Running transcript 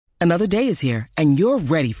Another day is here, and you're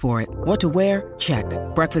ready for it. What to wear? Check.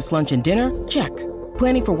 Breakfast, lunch, and dinner? Check.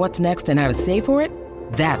 Planning for what's next and how to save for it?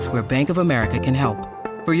 That's where Bank of America can help.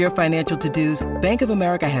 For your financial to-dos, Bank of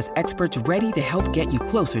America has experts ready to help get you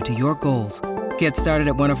closer to your goals. Get started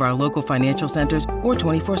at one of our local financial centers or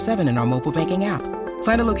 24/7 in our mobile banking app.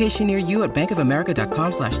 Find a location near you at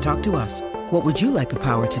bankofamerica.com/talktous. What would you like the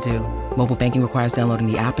power to do? Mobile banking requires downloading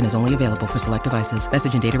the app and is only available for select devices.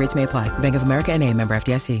 Message and data rates may apply. Bank of America N.A., member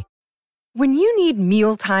FDIC. When you need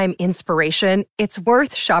mealtime inspiration, it's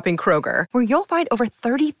worth shopping Kroger, where you'll find over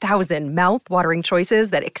 30,000 mouth-watering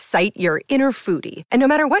choices that excite your inner foodie. And no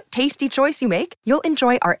matter what tasty choice you make, you'll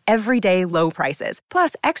enjoy our everyday low prices,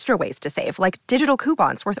 plus extra ways to save, like digital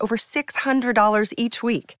coupons worth over $600 each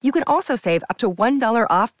week. You can also save up to $1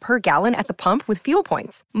 off per gallon at the pump with fuel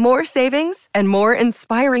points. More savings and more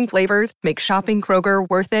inspiring flavors make shopping Kroger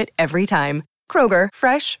worth it every time. Kroger,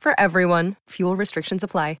 fresh for everyone. Fuel restrictions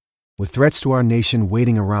apply. With threats to our nation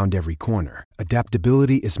waiting around every corner,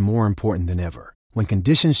 adaptability is more important than ever. When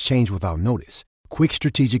conditions change without notice, quick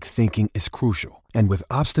strategic thinking is crucial. And with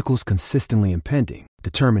obstacles consistently impending,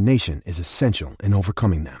 determination is essential in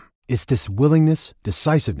overcoming them. It's this willingness,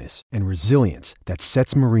 decisiveness, and resilience that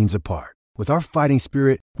sets Marines apart. With our fighting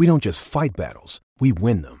spirit, we don't just fight battles, we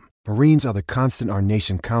win them. Marines are the constant our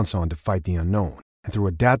nation counts on to fight the unknown. And through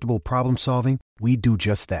adaptable problem solving, we do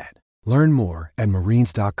just that. Learn more at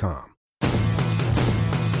marines.com.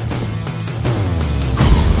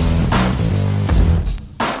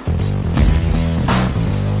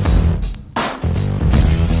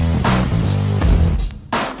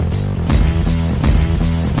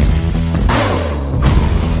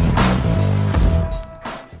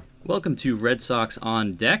 Welcome to Red Sox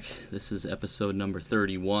On Deck. This is episode number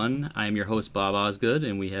 31. I am your host, Bob Osgood,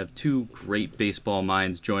 and we have two great baseball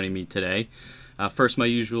minds joining me today. First, my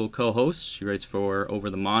usual co-host. She writes for Over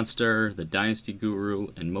the Monster, The Dynasty Guru,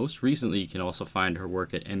 and most recently you can also find her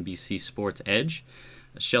work at NBC Sports Edge.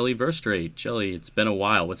 Shelly Verstraete. Shelly, it's been a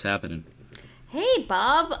while. What's happening? Hey,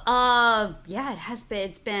 Bob. Yeah, it has been.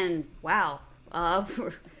 It's been, wow.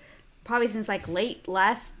 Probably since like late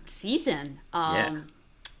last season.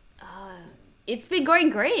 It's been going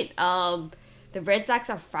great. The Red Sox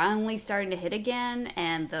are finally starting to hit again,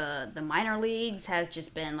 and the minor leagues have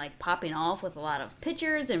just been like popping off with a lot of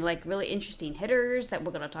pitchers and like really interesting hitters that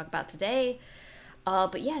we're going to talk about today.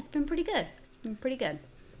 But yeah, it's been pretty good.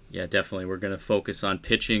 Yeah, definitely. We're going to focus on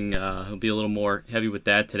pitching. We'll be a little more heavy with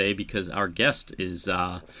that today because our guest is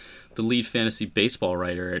the lead fantasy baseball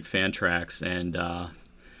writer at Fantrax and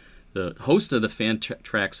the host of the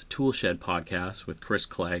Fantrax Toolshed podcast with Chris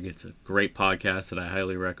Clegg. It's a great podcast that I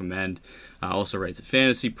highly recommend. Also writes at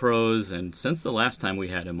Fantasy Pros, and since the last time we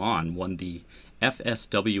had him on, won the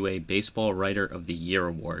FSWA Baseball Writer of the Year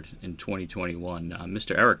Award in 2021.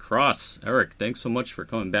 Mr. Eric Cross. Eric, thanks so much for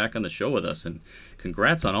coming back on the show with us, and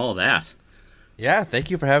congrats on all that. Yeah, thank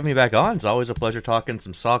you for having me back on. It's always a pleasure talking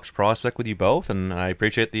some Sox prospect with you both, and I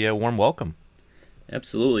appreciate the warm welcome.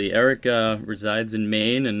 Absolutely. Eric resides in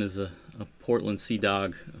Maine and is a Portland Sea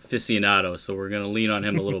Dog aficionado, so we're going to lean on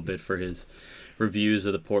him a little bit for his reviews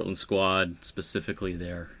of the Portland squad, specifically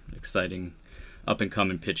their exciting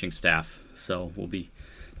up-and-coming pitching staff. So we'll be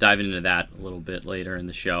diving into that a little bit later in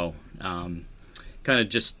the show. Kind of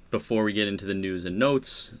just before we get into the news and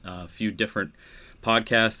notes, a few different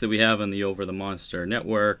podcasts that we have on the Over the Monster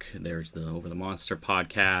network. There's the Over the Monster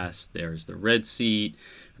podcast. There's the Red Seat.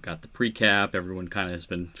 We've got the Precap. Everyone kind of has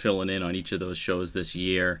been filling in on each of those shows this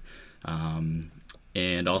year.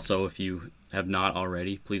 And also, if you have not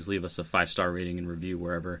already, please leave us a 5-star rating and review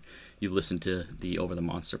wherever you listen to the Over the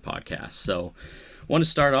Monster podcast. So I want to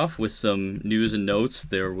start off with some news and notes.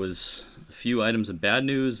 There was a few items of bad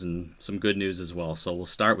news and some good news as well. So we'll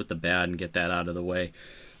start with the bad and get that out of the way.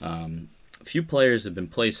 A few players have been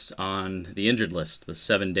placed on the injured list, the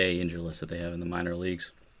 7-day injured list that they have in the minor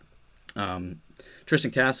leagues.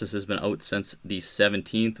 Tristan Casas has been out since the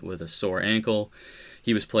 17th with a sore ankle.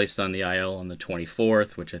 He was placed on the IL on the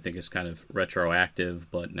 24th, which I think is kind of retroactive,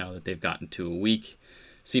 but now that they've gotten to a week,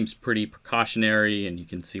 seems pretty precautionary, and you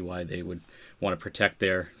can see why they would want to protect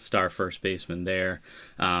their star first baseman there.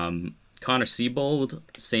 Connor Seabold,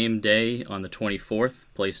 same day on the 24th,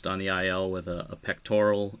 placed on the IL with a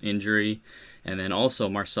pectoral injury. And then also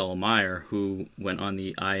Marcelo Meyer, who went on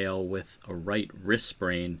the IL with a right wrist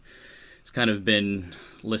sprain. It's kind of been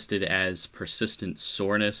listed as persistent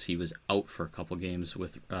soreness. He was out for a couple games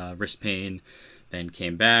with wrist pain, then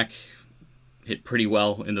came back, hit pretty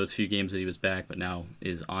well in those few games that he was back, but now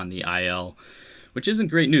is on the IL, which isn't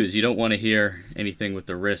great news. You don't want to hear anything with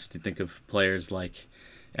the wrist. You think of players like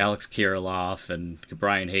Alex Kirilloff and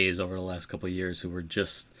Brian Hayes over the last couple of years, who were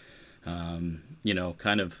just,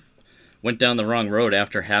 kind of went down the wrong road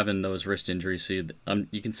after having those wrist injuries. So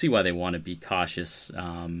you can see why they want to be cautious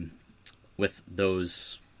with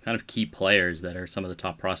those kind of key players that are some of the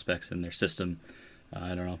top prospects in their system.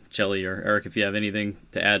 I don't know, Chelly or Eric, if you have anything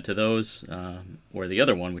to add to those, or the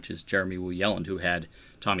other one, which is Jeremy Wu-Yelland, who had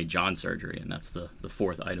Tommy John surgery, and that's the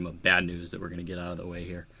fourth item of bad news that we're going to get out of the way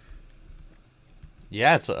here.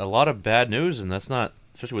 Yeah, it's a lot of bad news, and that's not,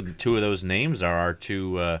 especially when two of those names are our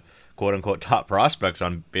two quote-unquote top prospects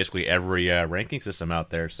on basically every ranking system out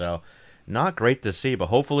there, so not great to see, but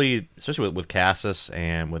hopefully, especially with Casas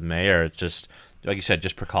and with Mayer, it's just, like you said,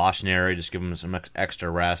 just precautionary, just give them some extra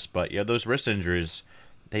rest. But yeah, those wrist injuries,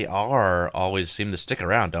 they always seem to stick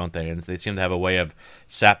around, don't they? And they seem to have a way of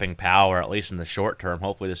sapping power, at least in the short term.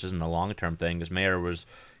 Hopefully this isn't a long-term thing, because Mayer was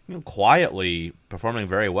quietly performing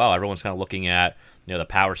very well. Everyone's kind of looking at the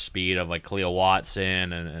power speed of like Khalil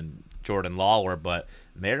Watson and Jordan Lawler, but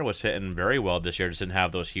Mayer was hitting very well this year, just didn't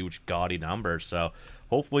have those huge gaudy numbers. So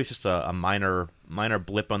hopefully it's just a minor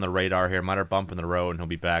blip on the radar here, minor bump in the road, and he'll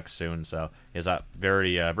be back soon. So he's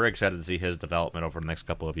very excited to see his development over the next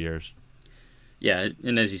couple of years. Yeah,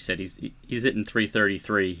 and as you said, he's hitting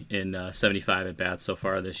 333 in 75 at bats so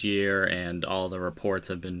far this year, and all the reports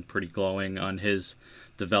have been pretty glowing on his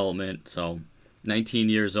development. So 19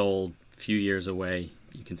 years old, few years away,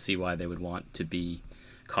 you can see why they would want to be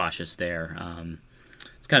cautious there.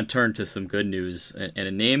 It's kind of turned to some good news, and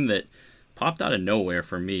a name that popped out of nowhere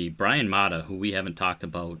for me, Brian Mata, who we haven't talked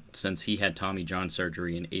about since he had Tommy John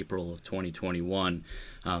surgery in April of 2021.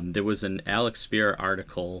 There was an Alex Spear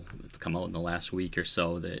article that's come out in the last week or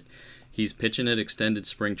so that he's pitching at extended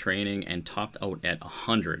spring training and topped out at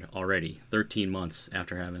 100 already, 13 months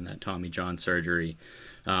after having that Tommy John surgery.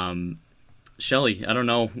 Shelly, I don't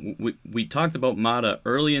know, we talked about Mata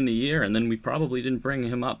early in the year, and then we probably didn't bring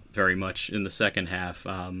him up very much in the second half.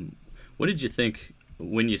 What did you think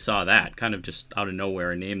when you saw that, kind of just out of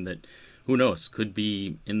nowhere, a name that, who knows, could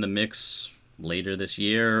be in the mix later this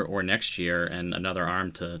year or next year, and another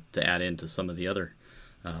arm to add into some of the other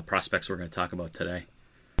prospects we're going to talk about today?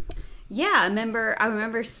 Yeah, I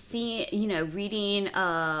remember seeing, reading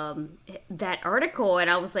that article,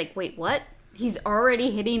 and I was like, wait, what? He's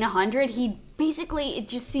already hitting 100? It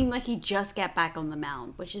just seemed like he just got back on the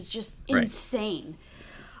mound, which is just insane.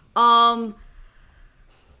 I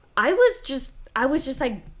was just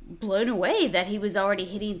like blown away that he was already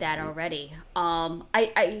hitting that already.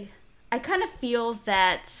 I kind of feel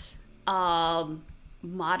that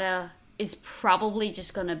Mata is probably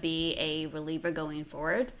just going to be a reliever going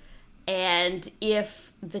forward. And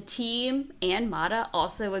if the team and Mata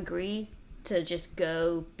also agree to just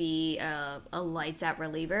go be a lights out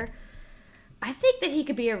reliever, I think that he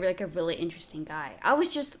could be a really interesting guy. I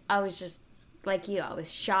was just like you. I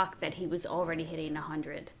was shocked that he was already hitting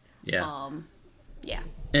 100. Yeah. Yeah.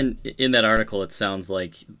 And in that article, it sounds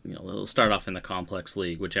like it'll start off in the Complex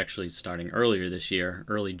League, which actually is starting earlier this year,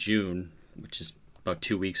 early June, which is about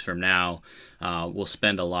 2 weeks from now. We'll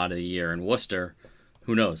spend a lot of the year in Worcester.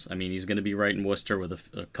 Who knows? I mean, he's going to be right in Worcester with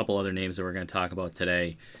a couple other names that we're going to talk about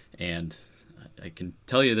today. And I can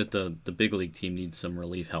tell you that the big league team needs some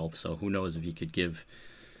relief help. So who knows if he could give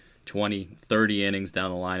 20, 30 innings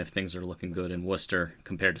down the line if things are looking good in Worcester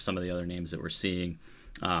compared to some of the other names that we're seeing.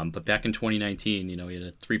 But back in 2019, he had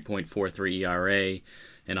a 3.43 ERA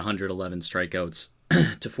and 111 strikeouts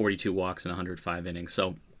to 42 walks and 105 innings.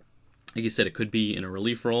 So, like you said, it could be in a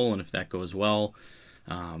relief role, and if that goes well,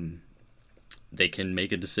 they can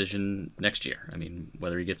make a decision next year. I mean,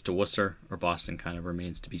 whether he gets to Worcester or Boston kind of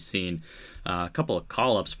remains to be seen. A couple of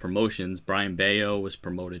call-ups, promotions. Brian Bayo was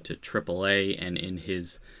promoted to AAA, and in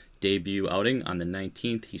his debut outing on the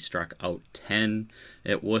 19th, he struck out 10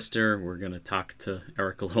 at Worcester. We're going to talk to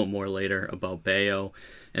Eric a little more later about Bayo.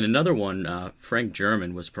 And another one, Frank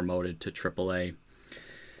German was promoted to AAA.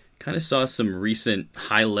 Kind of saw some recent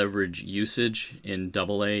high-leverage usage in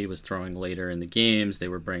AA. He was throwing later in the games. They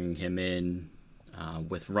were bringing him in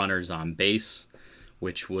with runners on base,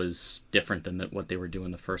 which was different than what they were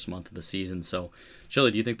doing the first month of the season. So,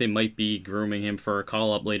 Shirley, do you think they might be grooming him for a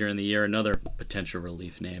call-up later in the year? Another potential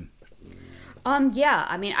relief name. Yeah.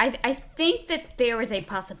 I mean, I think that there is a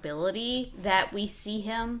possibility that we see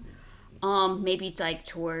him maybe like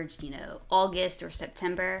towards, August or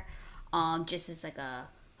September, just as like a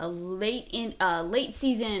late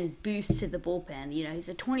season boost to the bullpen. He's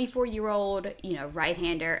a 24-year-old,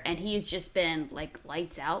 right-hander, and he has just been like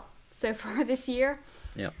lights out so far this year.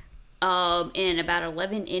 Yeah. In about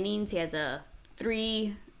 11 innings, he has a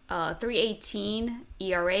 3.18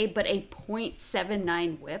 ERA, but a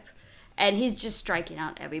 .79 WHIP, and he's just striking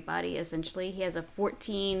out everybody, essentially. He has a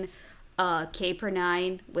 14 K per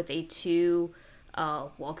 9 with a 2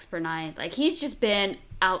 walks per 9. Like, he's just been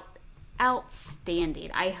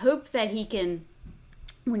outstanding. I hope that he can,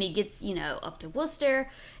 when he gets, up to Worcester,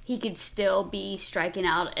 he could still be striking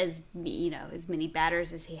out as many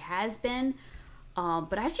batters as he has been.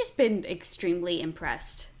 But I've just been extremely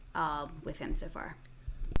impressed with him so far.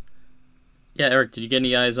 Yeah, Eric, did you get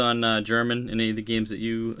any eyes on German in any of the games that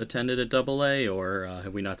you attended at AA, or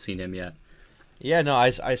have we not seen him yet? Yeah, no,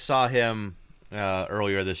 I saw him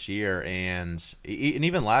earlier this year, and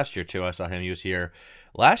even last year, too. I saw him. He was here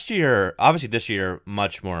last year. Obviously, this year,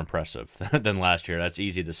 much more impressive than last year. That's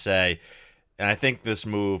easy to say. And I think this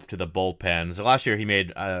move to the bullpen. So last year, he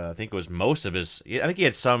made, I think it was most of his, I think he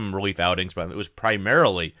had some relief outings, but it was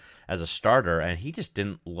primarily as a starter, and he just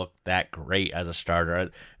didn't look that great as a starter. I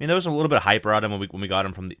mean, there was a little bit of hype around him when we got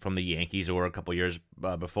him from the Yankees or a couple years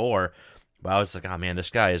before. But I was like, oh man,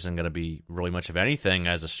 this guy isn't going to be really much of anything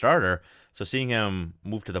as a starter. So seeing him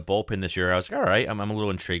move to the bullpen this year, I was like, all right, I'm a little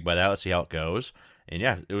intrigued by that. Let's see how it goes. And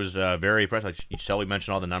yeah, it was very impressive. Like Shelly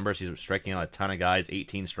mentioned all the numbers. He's striking out a ton of guys,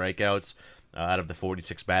 18 strikeouts out of the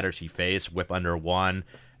 46 batters he faced, whip under 1.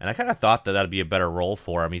 And I kind of thought that would be a better role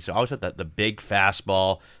for him. He's always had the big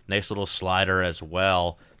fastball, nice little slider as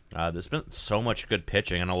well. There's been so much good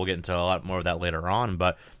pitching. I know we'll get into a lot more of that later on,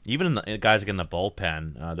 but even in the guys like in the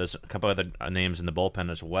bullpen, there's a couple other names in the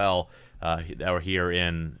bullpen as well that were here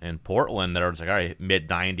in Portland that are just like, all right,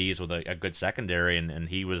 mid-90s with a good secondary, and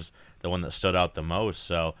he was the one that stood out the most.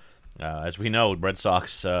 So as we know, Red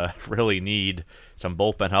Sox really need some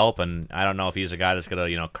bullpen help, and I don't know if he's a guy that's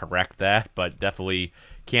going to correct that, but definitely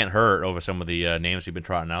can't hurt over some of the names we've been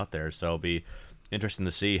trotting out there. So it'll be interesting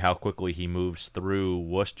to see how quickly he moves through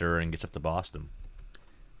Worcester and gets up to Boston.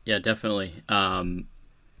 Yeah, definitely.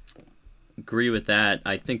 Agree with that.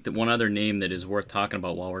 I think that one other name that is worth talking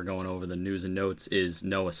about while we're going over the news and notes is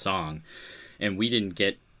Noah Song. And we didn't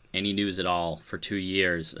get any news at all for 2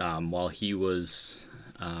 years while he was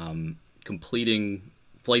completing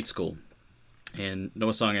flight school. And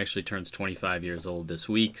Noah Song actually turns 25 years old this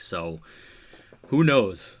week, so who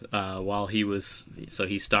knows?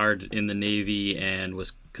 He starred in the Navy and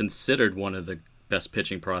was considered one of the best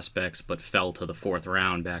pitching prospects, but fell to the 4th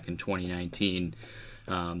round back in 2019.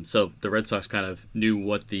 So the Red Sox kind of knew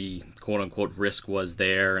what the quote-unquote risk was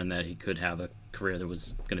there, and that he could have a career that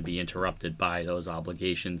was going to be interrupted by those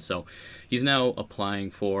obligations. So he's now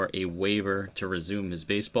applying for a waiver to resume his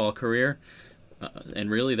baseball career. And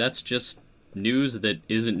really, that's just news that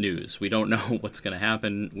isn't news. We don't know what's going to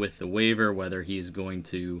happen with the waiver, whether he's going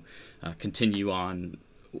to continue on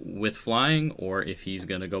with flying or if he's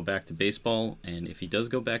going to go back to baseball. And if he does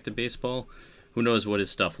go back to baseball, who knows what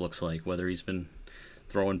his stuff looks like, whether he's been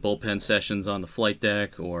throwing bullpen sessions on the flight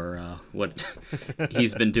deck or what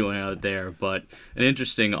he's been doing out there. But an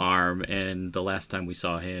interesting arm, and the last time we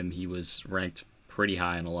saw him, he was ranked pretty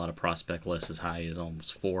high in a lot of prospect lists, as high as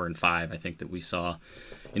almost 4 and 5, I think, that we saw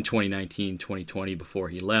in 2019, 2020 before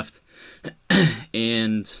he left.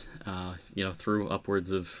 And, threw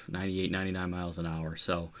upwards of 98, 99 miles an hour.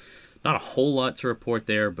 So not a whole lot to report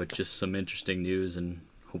there, but just some interesting news, and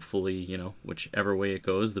hopefully, whichever way it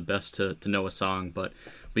goes, the best to Noah Song. But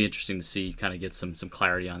it'll be interesting to see, kind of get some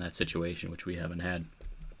clarity on that situation, which we haven't had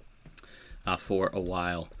for a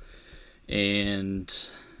while. And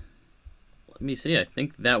let me see, I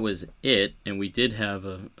think that was it. And we did have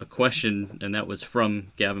a question, and that was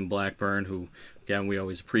from Gavin Blackburn, who, Gavin, we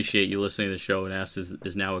always appreciate you listening to the show, and asked,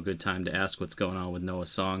 is now a good time to ask what's going on with Noah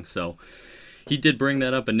Song. So he did bring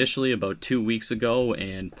that up initially about 2 weeks ago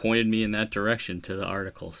and pointed me in that direction to the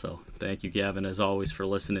article. So thank you, Gavin, as always, for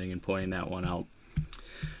listening and pointing that one out.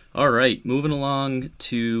 All right, moving along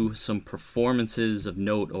to some performances of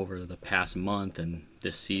note over the past month and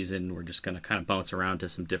this season. We're just going to kind of bounce around to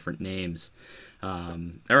some different names.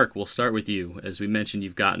 Eric, we'll start with you. As we mentioned,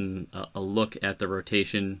 you've gotten a look at the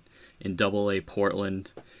rotation in AA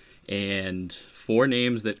Portland, and 4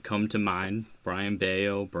 names that come to mind: Brian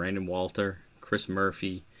Bayo, Brandon Walter, Chris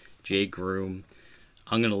Murphy, Jay Groom.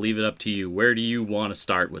 I'm going to leave it up to you. Where do you want to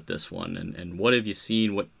start with this one? And what have you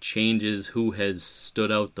seen? What changes? Who has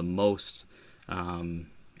stood out the most?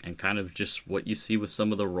 And kind of just what you see with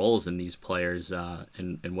some of the roles in these players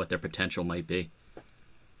and what their potential might be.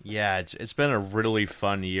 Yeah, it's been a really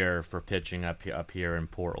fun year for pitching up here in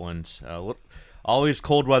Portland. Always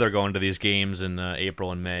cold weather going to these games in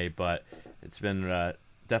April and May, but it's been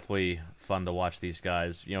definitely fun to watch these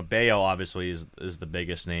guys. Bayo obviously is the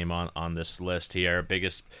biggest name on this list here,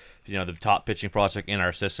 biggest, the top pitching prospect in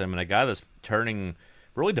our system, and a guy that's turning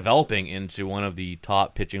really developing into one of the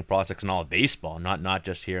top pitching prospects in all of baseball, not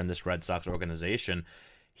just here in this Red Sox organization.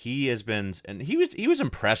 He has been, and he was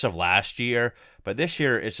impressive last year, but this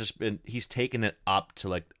year it's just been, he's taken it up to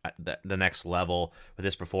like the next level with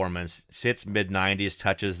his performance. Sits mid-90s,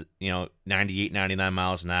 touches 98, 99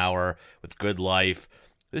 miles an hour with good life.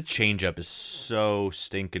 The changeup is so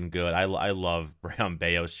stinking good. I love Brayan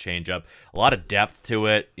Bello's changeup. A lot of depth to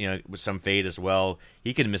it, with some fade as well.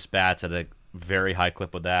 He can miss bats at a very high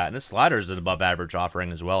clip with that. And the slider is an above average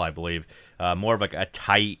offering as well, I believe. More of like a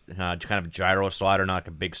tight kind of gyro slider, not like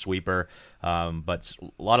a big sweeper. But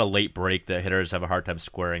a lot of late break that hitters have a hard time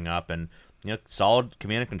squaring up, and solid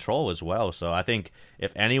command and control as well. So I think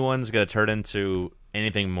if anyone's going to turn into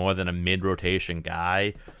anything more than a mid-rotation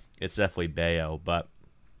guy, it's definitely Bello. But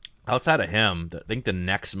outside of him, I think the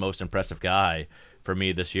next most impressive guy for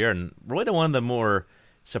me this year, and really one of the more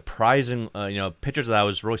surprising, pitchers that I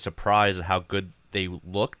was really surprised at how good they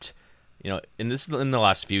looked, in the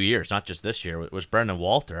last few years, not just this year, was Brandon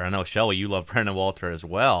Walter. I know, Shelly, you love Brandon Walter as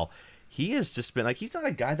well. He has just been he's not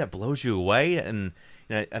a guy that blows you away, and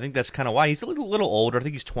I think that's kind of why he's a little older. I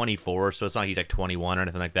think he's 24, so it's not like he's like 21 or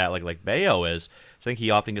anything like that, like Bello is. So I think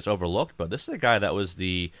he often gets overlooked, but this is a guy that was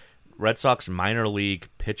the Red Sox minor league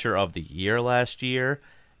pitcher of the year last year.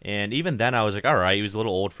 And even then, I was like, all right, he was a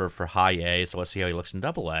little old for high A, so let's see how he looks in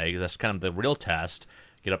double A. That's kind of the real test,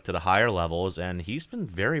 get up to the higher levels, and he's been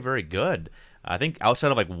very, very good. I think outside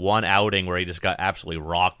of like one outing where he just got absolutely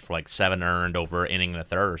rocked for like 7 earned over an inning and a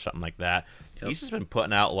third or something like that, he's just been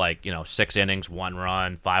putting out 6 innings, 1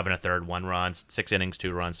 run, 5 1/3, 1 run, 6 innings,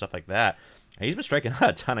 2 runs, stuff like that. And he's been striking out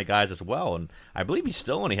a ton of guys as well, and I believe he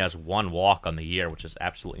still only has 1 walk on the year, which is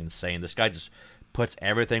absolutely insane. This guy just puts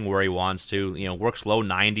everything where he wants to, works low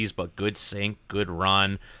 90s, but good sink, good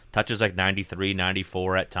run, touches like 93,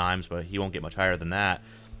 94 at times, but he won't get much higher than that.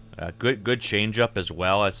 Good changeup as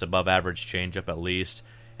well. It's above average changeup at least.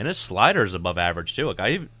 And his slider is above average too.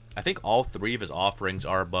 I think all 3 of his offerings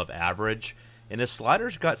are above average. And his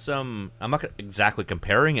slider's got some, I'm not exactly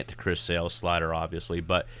comparing it to Chris Sale's slider, obviously,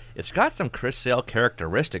 but it's got some Chris Sale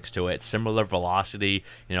characteristics to it. Similar velocity,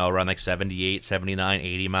 around like 78, 79,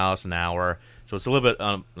 80 miles an hour. So it's a little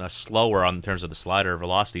bit slower in terms of the slider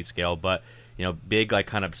velocity scale, but, big, like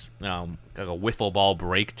kind of like a wiffle ball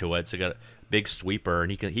break to it. So got a big sweeper,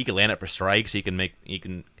 and he can land it for strikes. He can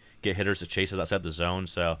get hitters to chase it outside the zone.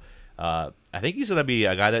 So I think he's going to be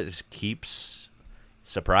a guy that just keeps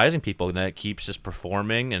surprising people, that keeps just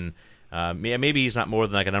performing, and maybe he's not more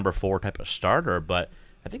than like a number 4 type of starter, but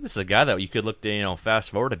I think this is a guy that you could look to,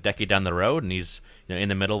 fast forward a decade down the road, and he's in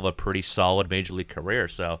the middle of a pretty solid major league career.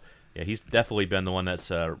 So yeah, he's definitely been the one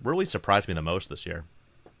that's really surprised me the most this year.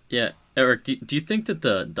 Yeah, Eric, do you think that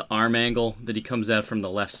the arm angle that he comes at from the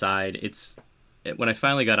left side, when I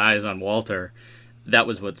finally got eyes on Walter, that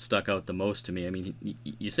was what stuck out the most to me. I mean,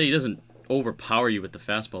 you say he doesn't overpower you with the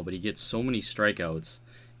fastball, but he gets so many strikeouts,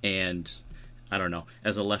 and I don't know,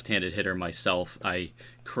 as a left-handed hitter myself, I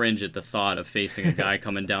cringe at the thought of facing a guy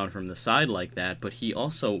coming down from the side like that, but he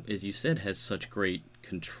also, as you said, has such great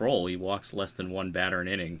control. He walks less than 1 batter an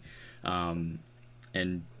inning,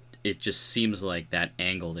 and it just seems like that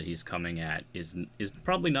angle that he's coming at is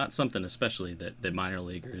probably not something especially that minor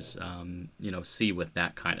leaguers see with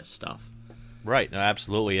that kind of stuff. Right, no,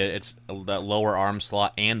 absolutely. It's that lower arm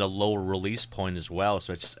slot and a lower release point as well.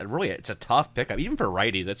 So it's a tough pickup, even for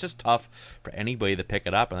righties. It's just tough for anybody to pick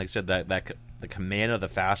it up. And like I said, that the command of the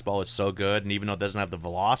fastball is so good, and even though it doesn't have the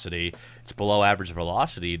velocity, it's below average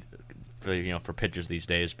velocity for pitchers these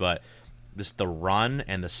days. But the run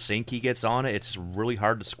and the sink he gets on it, it's really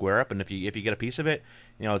hard to square up. And if you get a piece of it,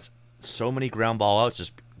 it's so many ground ball outs,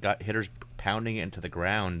 just got hitters pounding it into the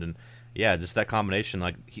ground. And yeah, just that combination,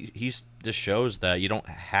 like he's just shows that you don't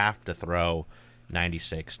have to throw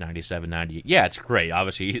 96, 97, 98. Yeah, it's great.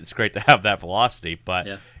 Obviously, it's great to have that velocity,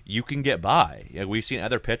 but you can get by. We've seen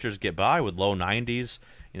other pitchers get by with low 90s,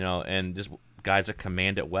 and just guys that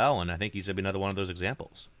command it well, and I think he's another one of those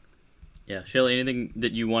examples. Yeah, Shelly, anything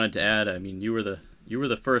that you wanted to add? I mean, you were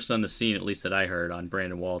the first on the scene, at least that I heard, on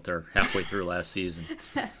Brandon Walter halfway through last season.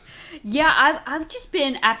 Yeah, I've just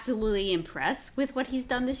been absolutely impressed with what he's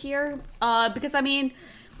done this year. Because I mean,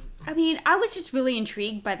 I was just really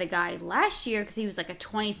intrigued by the guy last year because he was like a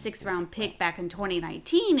 26th round pick back in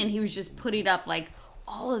 2019, and he was just putting up like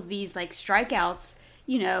all of these like strikeouts,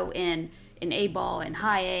 in A-ball and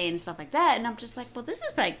high A and stuff like that. And I'm just like, well, this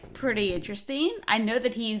is like pretty interesting. I know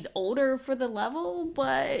that he's older for the level,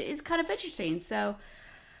 but it's kind of interesting. So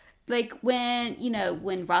like when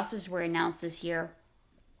rosters were announced this year,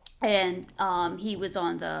 and he was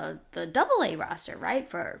on the AA roster, right,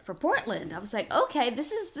 for Portland. I was like, okay,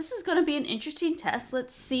 this is going to be an interesting test.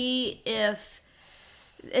 Let's see how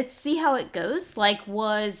it goes. Like,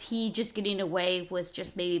 was he just getting away with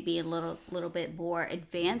just maybe being a little bit more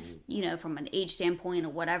advanced, from an age standpoint or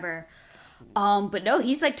whatever? But no,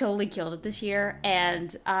 he's like totally killed it this year,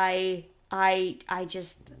 and I try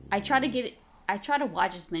to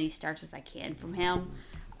watch as many starts as I can from him.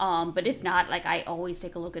 But if not, like, I always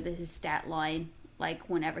take a look at his stat line, like,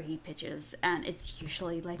 whenever he pitches, and it's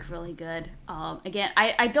usually, like, really good. Again,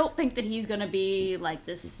 I don't think that he's going to be, like,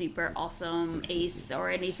 this super awesome ace or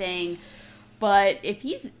anything, but if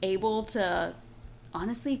he's able to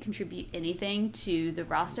honestly contribute anything to the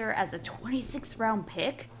roster as a 26th round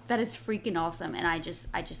pick, that is freaking awesome, and I just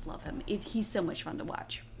love him. He's so much fun to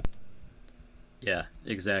watch. Yeah,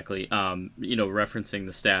 exactly. Referencing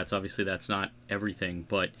the stats, obviously that's not everything,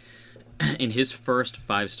 but in his first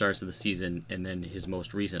 5 starts of the season and then his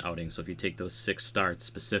most recent outing, so if you take those 6 starts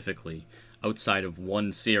specifically, outside of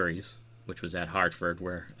one series, which was at Hartford,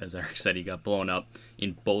 where, as Eric said, he got blown up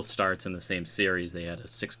in both starts in the same series. They had a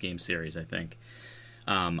 6-game series, I think.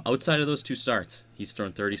 Outside of those 2 starts, he's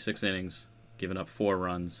thrown 36 innings, given up 4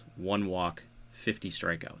 runs, 1 walk, 50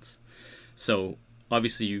 strikeouts. So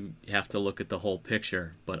obviously you have to look at the whole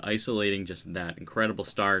picture, but isolating just that incredible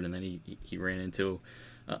start, and then he ran into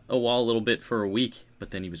a wall a little bit for a week,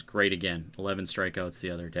 but then he was great again. 11 strikeouts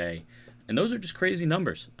the other day. And those are just crazy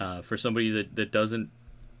numbers for somebody that doesn't,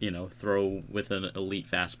 throw with an elite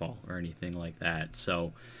fastball or anything like that.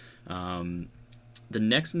 So the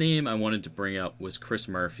next name I wanted to bring up was Chris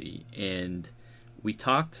Murphy, and we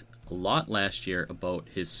talked a lot last year about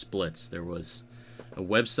his splits. There was a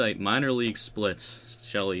website, Minor League Splits.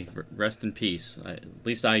 Shelley, rest in peace. At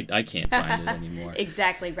least I can't find it anymore.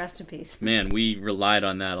 Exactly, rest in peace. Man, we relied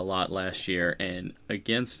on that a lot last year, and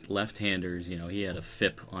against left-handers, he had a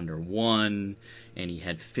FIP under 1, and he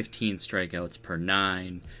had 15 strikeouts per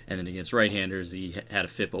 9, and then against right-handers, he had a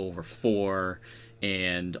FIP over 4,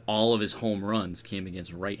 and all of his home runs came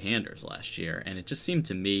against right-handers last year, and it just seemed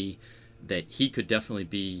to me that he could definitely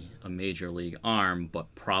be a major league arm,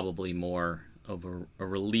 but probably more of a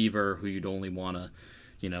reliever who you'd only want to,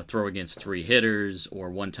 throw against 3 hitters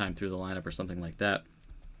or one time through the lineup or something like that.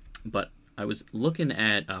 But I was looking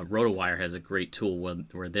at RotoWire has a great tool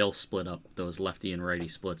where they'll split up those lefty and righty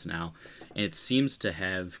splits now, and it seems to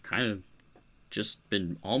have kind of just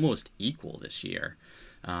been almost equal this year.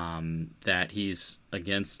 That he's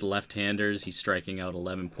against left-handers, he's striking out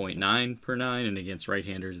 11.9 per 9, and against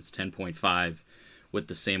right-handers it's 10.5 with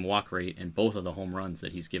the same walk rate, and both of the home runs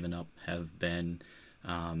that he's given up have been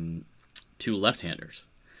to left-handers.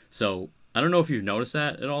 So I don't know if you've noticed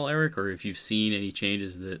that at all, Eric, or if you've seen any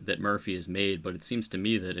changes that Murphy has made, but it seems to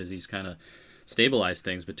me that as he's kind of stabilized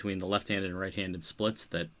things between the left-handed and right-handed splits,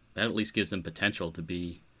 that at least gives him potential to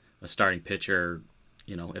be a starting pitcher,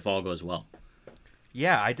 if all goes well.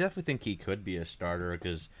 Yeah, I definitely think he could be a starter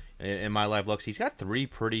because in my live looks, he's got 3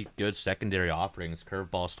 pretty good secondary offerings,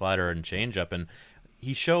 curveball, slider, and changeup, and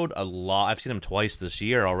he showed a lot. I've seen him twice this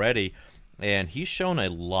year already, and he's shown a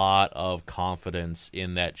lot of confidence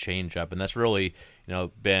in that changeup, and that's really,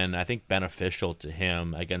 been, I think, beneficial to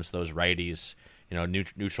him against those righties,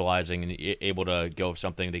 neutralizing and able to go with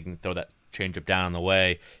something they can throw that changeup down on the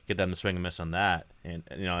way, get them to swing and miss on that, and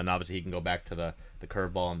obviously he can go back to the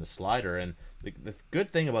curveball and the slider. And the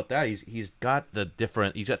good thing about that, he's got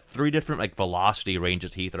 3 different velocity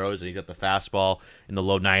ranges he throws, and he's got the fastball in the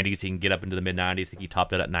low 90s. He can get up into the mid 90s. I think he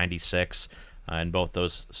topped it at 96 in both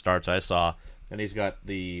those starts I saw. And he's got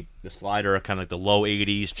the slider kind of like the low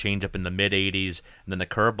 80s, change up in the mid 80s, and then the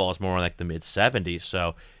curveball is more like the mid 70s.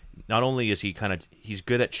 So not only is he's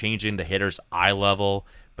good at changing the hitter's eye level,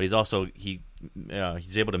 but he's also he's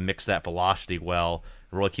able to mix that velocity well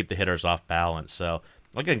and really keep the hitters off balance. So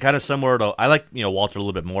again, kind of similar to, I like Walter a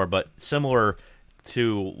little bit more, but similar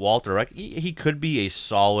to Walter, like he could be a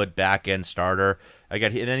solid back end starter.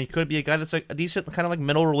 Again, and then he could be a guy that's like a decent kind of like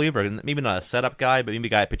middle reliever, maybe not a setup guy, but maybe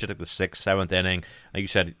a guy that pitches like the 6th, 7th inning. Like you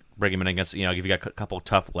said, bring him in against, if you got a couple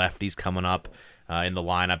tough lefties coming up in the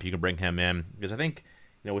lineup, you can bring him in, because I think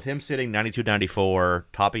with him sitting 92, 94,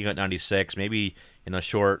 topping at 96, maybe in a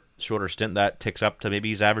shorter stint that ticks up to maybe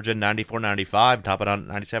he's averaging 94, 95, topping on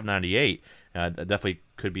 97, 98. That definitely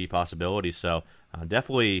could be a possibility. So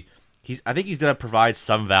definitely, I think he's going to provide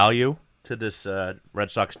some value to this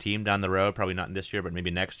Red Sox team down the road. Probably not this year, but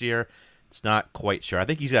maybe next year. It's not quite sure. I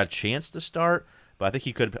think he's got a chance to start, but I think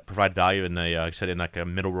he could provide value in like I said, in like a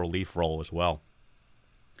middle relief role as well.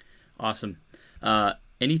 Awesome.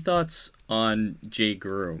 Any thoughts on Jay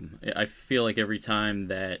Groom? I feel like every time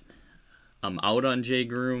that I'm out on Jay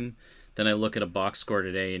Groom. Then I look at a box score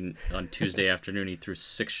today, and on Tuesday afternoon he threw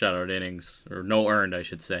 6 shutout innings, or no earned, I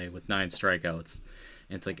should say, with 9 strikeouts.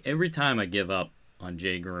 And it's like every time I give up on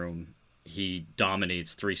Jay Groom, he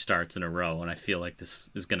dominates 3 starts in a row, and I feel like this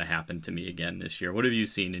is going to happen to me again this year. What have you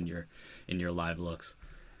seen in your live looks?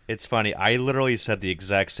 It's funny. I literally said the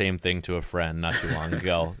exact same thing to a friend not too long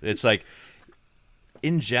ago. It's like,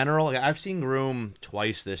 in general, like, I've seen Groom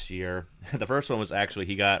twice this year. The first one was actually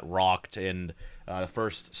he got rocked in the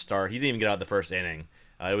first start. He didn't even get out of the first inning.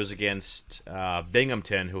 It was against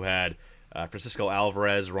Binghamton, who had Francisco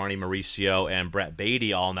Alvarez, Ronnie Mauricio, and Brett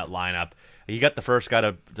Beatty all in that lineup. He got the first guy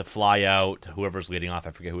to fly out, whoever's leading off.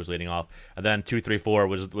 I forget who was leading off. And then 2, 3, 4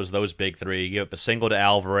 was those big three. He gave up a single to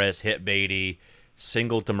Alvarez, hit Beatty,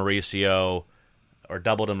 single to Mauricio, or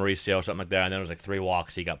double to Mauricio, or something like that. And then it was like 3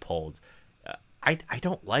 walks. He got pulled. I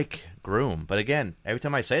don't like Groom, but again, every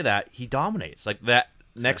time I say that, he dominates. Like that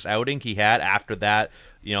next outing he had after that,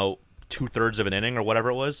 2/3 of an inning or whatever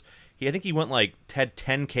it was, I think he went like had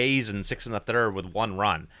 10 Ks and 6 1/3 with 1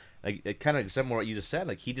 run. Like it kind of similar to what you just said.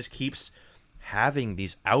 Like he just keeps having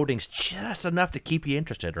these outings just enough to keep you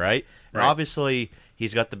interested, right? And obviously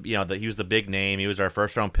he's got he was the big name. He was our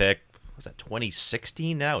first round pick. Was that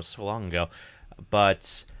 2016? Now it's so long ago.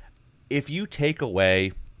 But if you take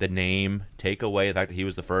away the name, take away the fact that he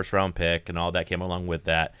was the first round pick and all that came along with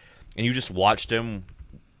that, and you just watched him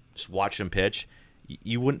pitch,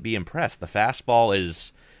 you wouldn't be impressed. The fastball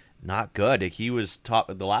is not good. He was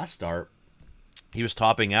the last start. He was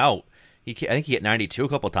topping out. I think he hit 92 a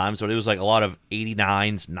couple of times, but it was like a lot of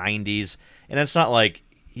 89s, 90s, and it's not like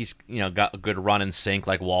he's got a good run and sink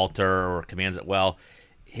like Walter or commands it well.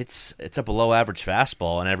 It's a below average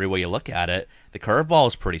fastball in every way you look at it. The curveball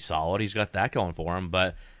is pretty solid. He's got that going for him,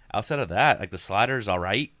 but outside of that, like the slider's all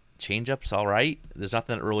right, changeup's all right. There's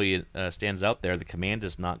nothing that really stands out there. The command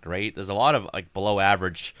is not great. There's a lot of like below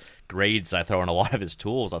average grades I throw in a lot of his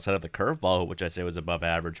tools outside of the curveball, which I say was above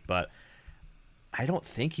average, but I don't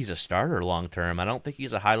think he's a starter long term. I don't think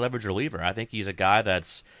he's a high leverage reliever. I think he's a guy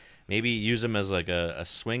that's maybe use him as like a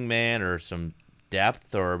swing man or some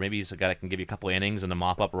depth, or maybe he's a guy that can give you a couple innings in a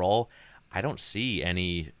mop up role. I don't see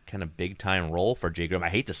any kind of big time role for Jay Groom. I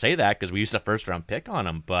hate to say that because we used a first round pick on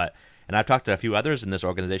him, and I've talked to a few others in this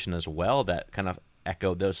organization as well that kind of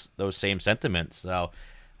echo those same sentiments. So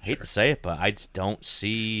I hate to say it, but I just don't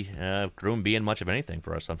see Groom being much of anything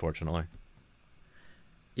for us, unfortunately.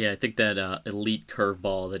 Yeah, I think that elite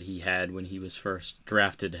curveball that he had when he was first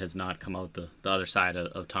drafted has not come out the other side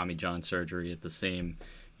of Tommy John surgery at the same,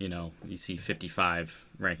 you see 55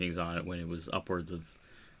 rankings on it when it was upwards of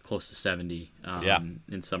close to 70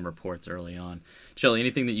 in some reports early on. Shelly,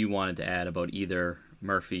 anything that you wanted to add about either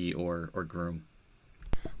Murphy or Groom?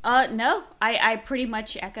 No, I pretty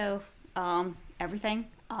much echo everything.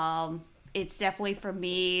 It's definitely for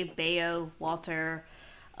me, Bayo, Walter,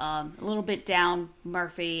 a little bit down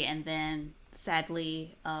Murphy, and then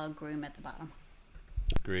sadly Groom at the bottom.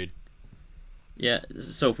 Agreed. Yeah,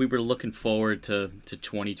 so if we were looking forward to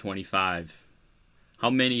 2025, how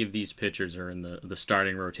many of these pitchers are in the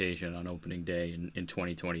starting rotation on opening day in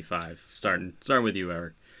 2025? Starting with you,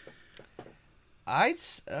 Eric.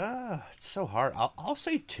 It's so hard. I'll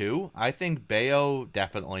say 2. I think Bayo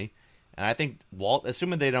definitely, and I think Walt.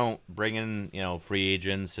 Assuming they don't bring in free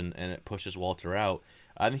agents and it pushes Walter out,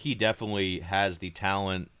 I think he definitely has the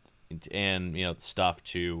talent and the stuff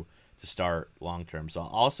to start long term. So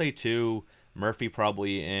I'll say 2. Murphy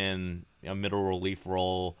probably in a middle relief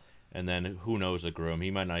role. And then who knows the Groom?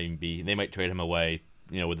 He might not even be. They might trade him away,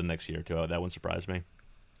 with the next year or two. That wouldn't surprise me.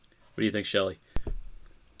 What do you think, Shelly?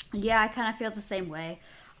 Yeah, I kind of feel the same way.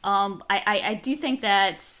 I do think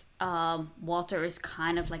that Walter is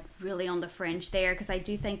kind of like really on the fringe there, because I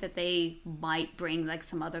do think that they might bring like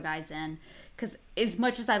some other guys in. Because as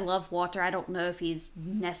much as I love Walter, I don't know if he's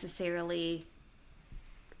necessarily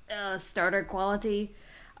starter quality.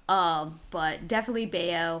 But definitely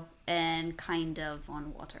Bayo and kind of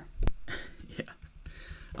on Walter. Yeah.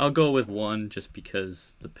 I'll go with 1 just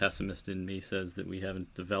because the pessimist in me says that we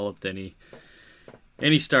haven't developed any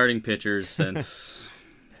starting pitchers since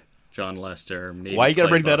John Lester. Maybe why you got to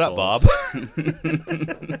bring that up, Bob?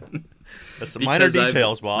 That's some minor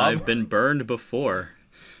details, Bob. I've been burned before.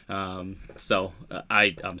 So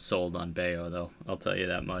I'm sold on Bayo, though. I'll tell you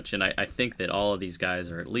that much. And I think that all of these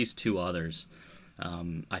guys, or at least 2 others,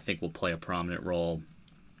 I think will play a prominent role.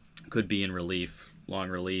 Could be in relief, long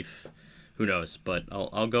relief, who knows? But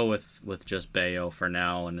I'll go with just Bayo for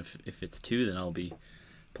now, and if it's 2, then I'll be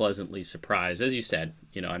pleasantly surprised. As you said,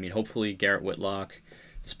 hopefully Garrett Whitlock,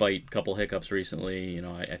 despite a couple hiccups recently,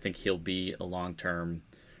 I think he'll be a long-term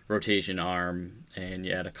rotation arm, and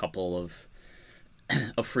you add a couple of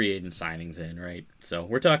of free agent signings in, right? So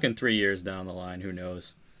we're talking 3 years down the line. Who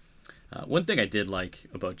knows? One thing I did like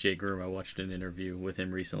about Jay Groom, I watched an interview with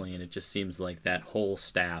him recently, and it just seems like that whole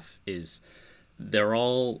staff they're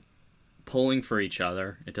all pulling for each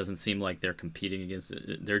other. It doesn't seem like they're competing against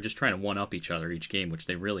it. They're just trying to one-up each other each game, which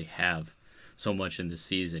they really have so much in this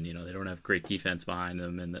season. You know, they don't have great defense behind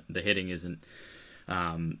them, and the hitting isn't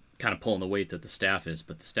kind of pulling the weight that the staff is,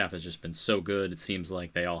 but the staff has just been so good. It seems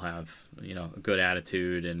like they all have, you know, a good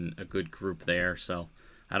attitude and a good group there. So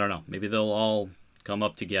I don't know, maybe they'll all come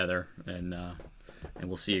up together, and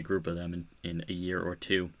we'll see a group of them in a year or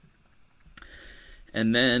two.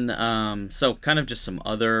 And then so kind of just some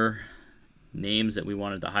other names that we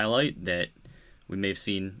wanted to highlight that we may have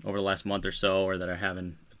seen over the last month or so, or that are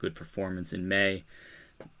having a good performance in May.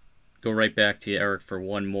 Go right back to you, Eric, for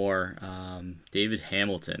one more. David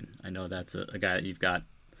Hamilton. I know that's a guy that you've got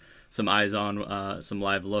some eyes on, some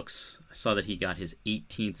live looks. I saw that he got his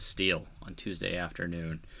 18th steal on Tuesday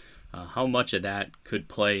afternoon. How much of that could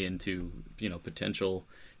play into, you know, potential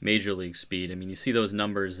major league speed? I mean, you see those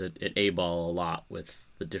numbers at A-ball a lot with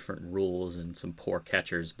the different rules and some poor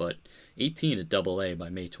catchers, but 18 at Double-A by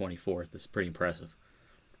May 24th is pretty impressive.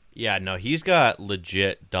 Yeah, no, he's got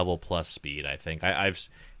legit double-plus speed, I think. I've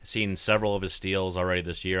seen several of his steals already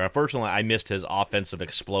this year. Unfortunately, I missed his offensive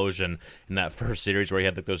explosion in that first series where he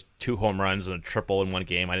had like those 2 home runs and a triple in one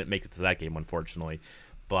game. I didn't make it to that game, unfortunately.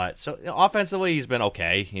 But so, you know, offensively, he's been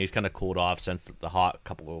okay. He's kind of cooled off since the hot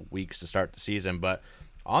couple of weeks to start the season. But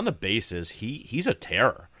on the bases, he's a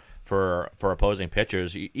terror for opposing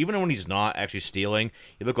pitchers. Even when he's not actually stealing,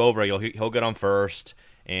 you look over, he'll get on first,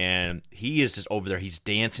 and he is just over there. He's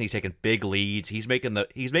dancing. He's taking big leads. He's making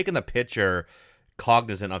the pitcher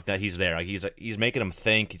cognizant of that he's there. Like he's making him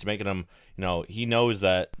think. He's making him, you know, he knows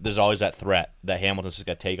that there's always that threat that Hamilton's just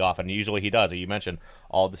got to take off, and usually he does. You mentioned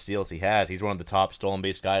all the steals he has. He's one of the top stolen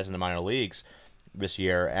base guys in the minor leagues this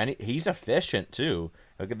year, and he's efficient too.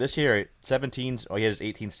 Look at this year, 17. Oh, he had his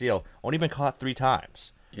 18th steal. Only been caught 3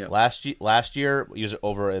 times. Yep. Last year, he was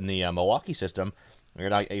over in the Milwaukee system.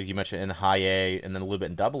 You mentioned in High A and then a little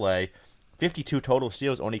bit in Double A. 52 total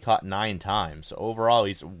steals, only caught 9 times. So overall,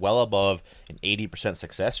 he's well above an 80%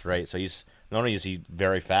 success rate. So he's not only is he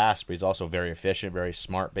very fast, but he's also very efficient, very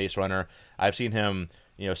smart base runner. I've seen him,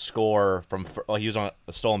 you know, score from. Well, he was on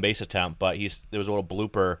a stolen base attempt, but there was a little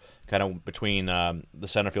blooper kind of between the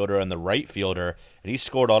center fielder and the right fielder, and he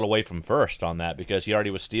scored all the way from first on that because he already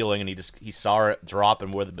was stealing, and he saw it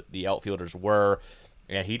dropping where the outfielders were.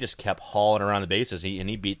 And he just kept hauling around the bases, and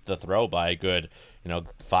he beat the throw by a good,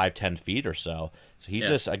 5-10 feet or so. So he's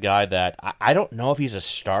just a guy that I don't know if he's a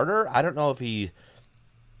starter. I don't know if he,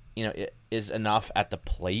 is enough at the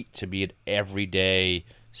plate to be an everyday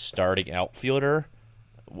starting outfielder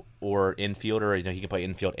or infielder. He can play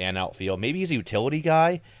infield and outfield. Maybe he's a utility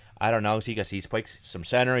guy. I don't know. Because he's played some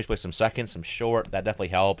center, he's played some second, some short. That definitely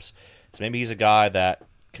helps. So maybe he's a guy that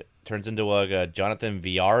turns into a Jonathan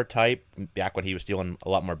VR type back when he was stealing a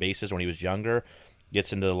lot more bases when he was younger.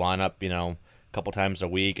 Gets into the lineup, a couple times a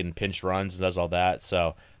week and pinch runs and does all that.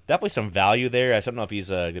 So definitely some value there. I don't know if he's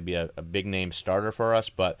going to be a big name starter for us,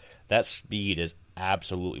 but that speed is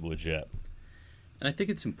absolutely legit. And I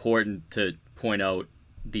think it's important to point out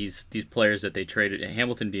these players that they traded,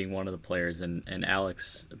 Hamilton being one of the players, and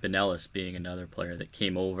Alex Binelas being another player that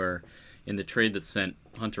came over in the trade that sent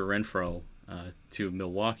Hunter Renfroe to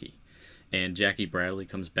Milwaukee. And Jackie Bradley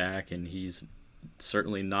comes back, and he's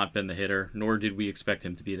certainly not been the hitter, nor did we expect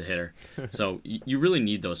him to be the hitter. So you really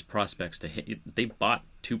need those prospects to hit. They bought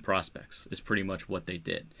 2 prospects is pretty much what they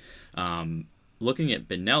did. Looking at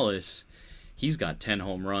Binelas, he's got 10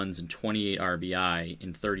 home runs and 28 RBI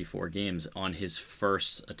in 34 games on his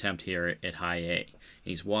first attempt here at High A. And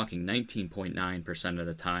he's walking 19.9% of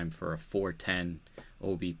the time for a 4.10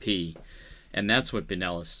 OBP. And that's what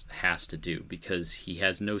Binelas has to do because he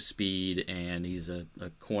has no speed and he's a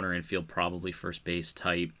corner infield, probably first base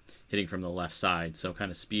type, hitting from the left side. So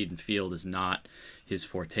kind of speed and field is not his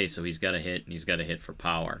forte. So he's got to hit, and he's got to hit for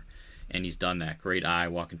power. And he's done that. Great eye,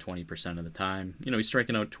 walking 20% of the time. He's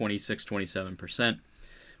striking out 26, 27%,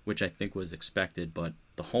 which I think was expected. But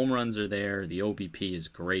the home runs are there. The OBP is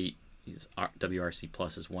great. His WRC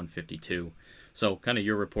plus is 152. So kind of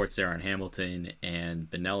your reports there on Hamilton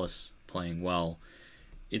and Binelas playing well.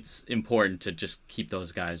 It's important to just keep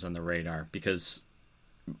those guys on the radar because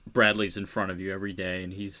Bradley's in front of you every day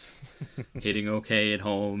and he's hitting okay at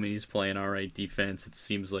home and he's playing all right defense. It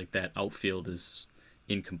seems like that outfield is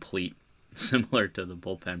incomplete, similar to the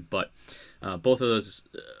bullpen, but both of those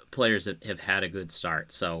players that have had a good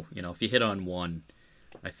start. So, if you hit on one,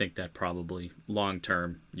 I think that probably long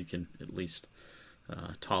term you can at least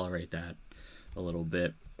tolerate that. a little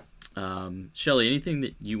bit. Shelly, anything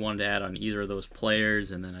that you wanted to add on either of those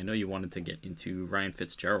players? And then I know you wanted to get into Ryan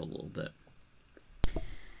Fitzgerald a little bit.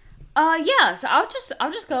 Yeah, so I'll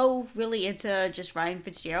just go really into just Ryan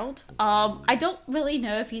Fitzgerald. I don't really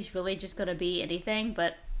know if he's really just gonna be anything,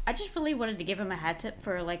 but I just really wanted to give him a hat tip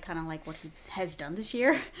for like kind of like what he has done this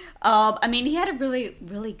year. I mean, he had a really,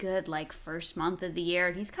 really good like first month of the year,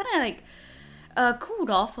 and he's kind of like cooled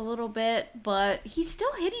off a little bit, but he's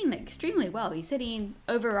still hitting extremely well. He's hitting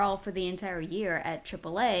overall for the entire year at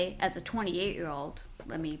AAA as a 28-year-old.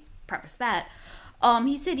 Let me preface that.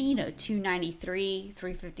 He's hitting, 293,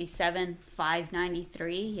 357,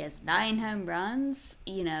 593. He has 9 home runs,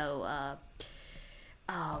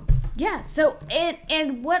 yeah, so,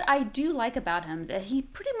 and what I do like about him, that he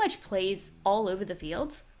pretty much plays all over the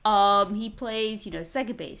field. He plays,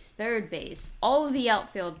 second base, third base, all of the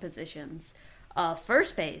outfield positions,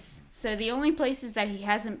 first base. So the only places that he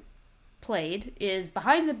hasn't played is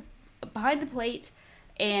behind the plate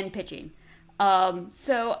and pitching.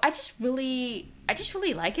 So I just really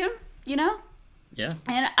like him, Yeah.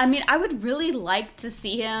 And I mean, I would really like to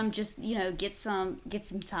see him just, get some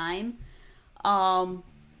time.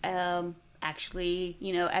 Actually,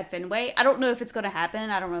 at Fenway. I don't know if it's going to happen.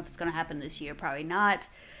 I don't know if it's going to happen this year. Probably not,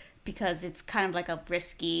 because it's kind of like a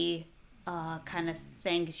risky, kind of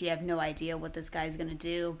thing, because you have no idea what this guy's going to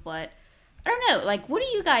do. But I don't know. Like, what do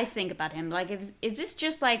you guys think about him? Like, is this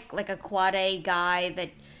just like a quad A guy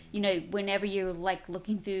that, whenever you're like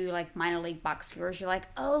looking through like minor league box scores, you're like,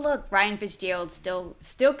 oh look, Ryan Fitzgerald's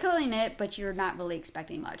still killing it, but you're not really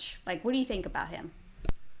expecting much. Like, what do you think about him?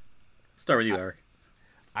 Start with you, Eric.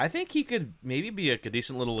 I think he could maybe be a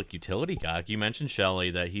decent little like utility guy. You mentioned,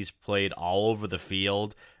 Shelley, that he's played all over the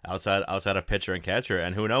field outside of pitcher and catcher,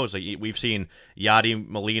 and who knows? Like, we've seen Yadi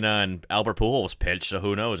Molina and Albert Pujols pitch, so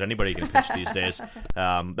who knows? Anybody can pitch these days.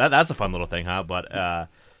 That's a fun little thing, huh? But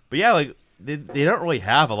yeah, like they don't really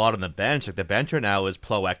have a lot on the bench. Like the bench right now is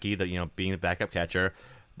Plawecki, that being the backup catcher,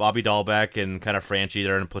 Bobby Dahlbeck and kind of Franchi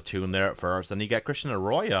there in platoon there at first. Then you got Christian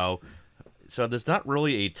Arroyo. So there's not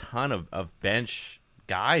really a ton of bench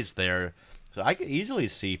guys there. So I could easily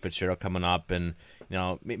see Fitzgerald coming up, and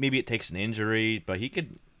maybe it takes an injury, but he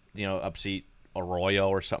could upseat Arroyo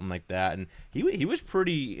or something like that. And he was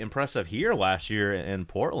pretty impressive here last year in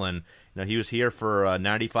Portland. He was here for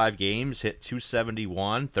 95 games, hit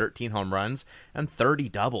 271, 13 home runs, and 30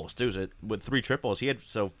 doubles too. With 3 triples, he had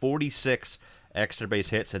 46 extra base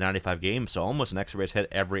hits in 95 games, so almost an extra base hit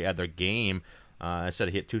every other game. Instead,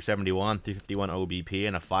 he hit 271, 351 OBP,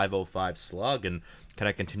 and a 505 slug, and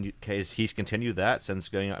he's continued that since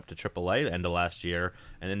going up to AAA the end of last year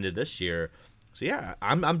and into this year. So yeah,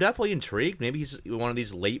 I'm definitely intrigued. Maybe he's one of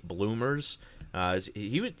these late bloomers.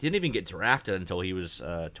 He didn't even get drafted until he was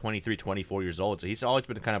 23, 24 years old. So he's always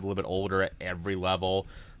been kind of a little bit older at every level.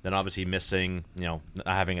 Then obviously missing, not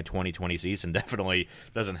having a 2020 season definitely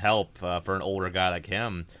doesn't help for an older guy like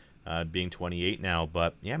him. Being 28 now,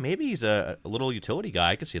 but yeah, maybe he's a little utility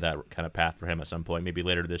guy. I could see that kind of path for him at some point, maybe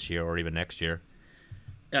later this year or even next year.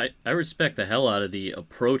 I respect the hell out of the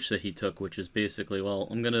approach that he took, which is basically, well,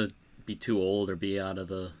 I'm going to be too old or be out of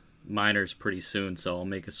the minors pretty soon, so I'll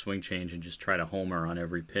make a swing change and just try to homer on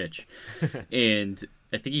every pitch. And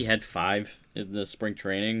I think he had 5 in the spring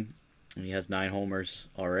training, and he has 9 homers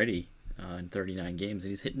already in 39 games,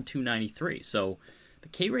 and he's hitting 293. So the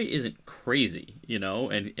K rate isn't crazy,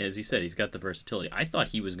 and as he said, he's got the versatility. I thought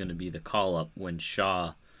he was going to be the call-up when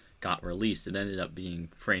Shaw got released. It ended up being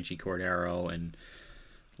Franchi Cordero, and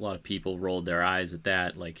a lot of people rolled their eyes at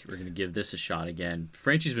that, like, we're going to give this a shot again.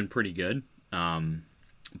 Franchi's been pretty good,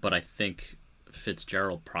 but I think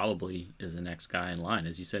Fitzgerald probably is the next guy in line.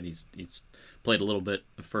 As you said, he's played a little bit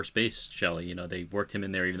of first base, Shelley. They worked him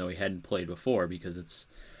in there even though he hadn't played before, because it's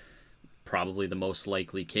probably the most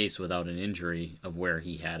likely case without an injury of where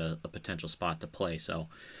he had a potential spot to play. So,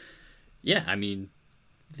 yeah, I mean,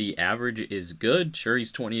 the average is good. Sure,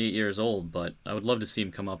 he's 28 years old, but I would love to see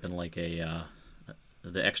him come up in like the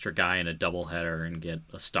extra guy in a doubleheader and get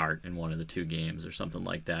a start in one of the 2 games or something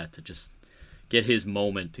like that to just get his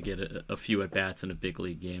moment to get a few at-bats in a big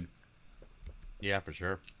league game. Yeah, for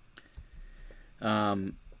sure.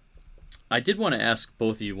 I did want to ask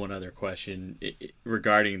both of you one other question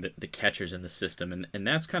regarding the catchers in the system, and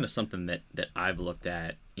that's kind of something that I've looked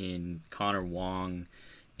at in Connor Wong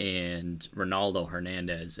and Ronaldo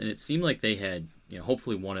Hernandez, and it seemed like they had,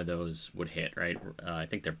 hopefully one of those would hit, right? I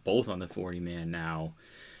think they're both on the 40-man now,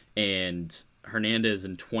 and Hernandez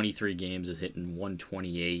in 23 games is hitting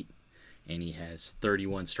 128, and he has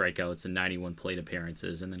 31 strikeouts and 91 plate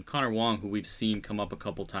appearances, and then Connor Wong, who we've seen come up a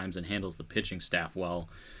couple times and handles the pitching staff well,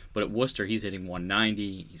 But at Worcester, he's hitting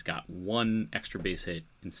 190. He's got one extra base hit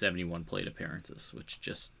in 71 plate appearances, which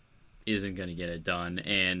just isn't going to get it done.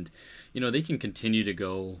 And, they can continue to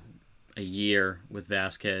go a year with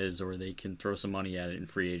Vasquez, or they can throw some money at it in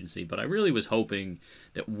free agency. But I really was hoping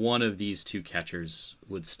that one of these two catchers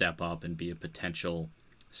would step up and be a potential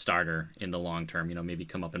starter in the long term. Maybe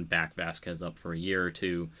come up and back Vasquez up for a year or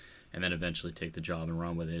two, and then eventually take the job and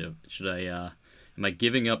run with it. Am I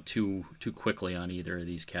giving up too quickly on either of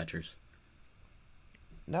these catchers?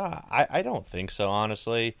 No, I don't think so,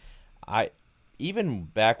 honestly. Even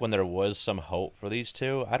back when there was some hope for these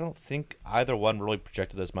two, I don't think either one really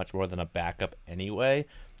projected as much more than a backup anyway.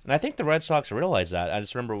 And I think the Red Sox realized that. I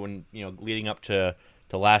just remember when, leading up to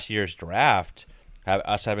last year's draft,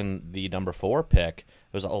 us having the number 4 pick,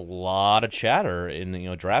 there was a lot of chatter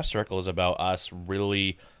in draft circles about us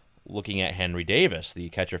really looking at Henry Davis, the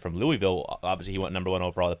catcher from Louisville. Obviously, he went number 1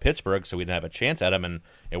 overall to Pittsburgh, so we didn't have a chance at him, and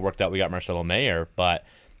it worked out. We got Marcelo Mayer, but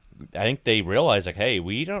I think they realized, hey,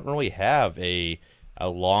 we don't really have a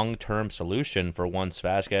long-term solution for once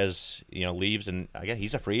Vasquez, leaves. And again,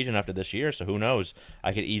 he's a free agent after this year, so who knows?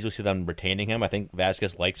 I could easily see them retaining him. I think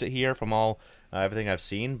Vasquez likes it here from everything I've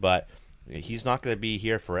seen, but he's not going to be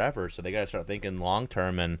here forever. So they got to start thinking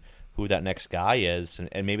long-term and who that next guy is,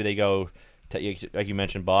 and maybe they go, like you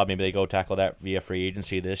mentioned, Bob. Maybe they go tackle that via free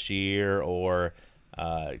agency this year, or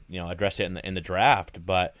address it in the draft,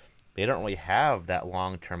 but they don't really have that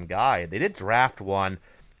long-term guy. They did draft one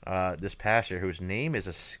this past year whose name is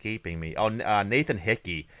escaping me. Nathan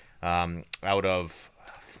Hickey out of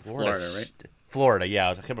Florida, right? Florida, yeah.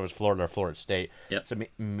 I can't remember if it was Florida or Florida State. Yep. So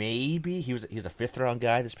maybe he's a 5th-round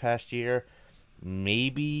guy this past year.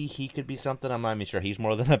 Maybe he could be something. I'm not even sure. He's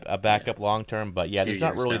more than a backup long-term. But, yeah, there's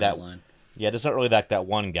not really that – yeah, there's not really that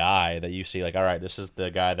one guy that you see, all right, this is the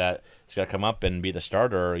guy that's got to come up and be the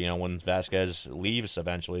starter, when Vasquez leaves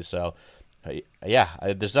eventually. So, there's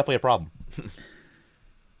definitely a problem.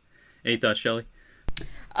 Any thoughts, Shelley?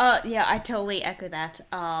 Yeah, I totally echo that.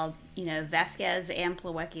 Vasquez and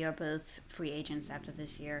Plawecki are both free agents after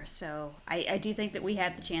this year. So I do think that we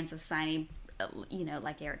have the chance of signing,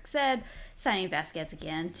 like Eric said, signing Vasquez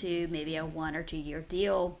again to maybe a 1 or 2 year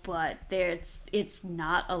deal, but it's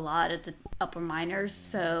not a lot at the upper minors,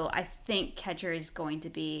 so I think catcher is going to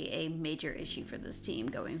be a major issue for this team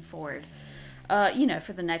going forward,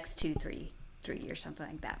 for the next 2-3 years, something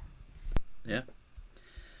like that. Yeah.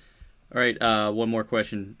 All right, one more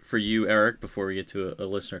question for you, Eric, before we get to a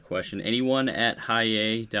listener question. Anyone at High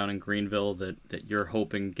A down in Greenville that you're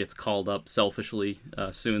hoping gets called up selfishly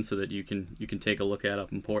soon, so that you can take a look at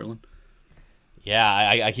up in Portland? Yeah,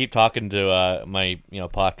 I keep talking to my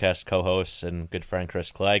podcast co-host and good friend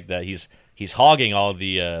Chris Clegg that he's hogging all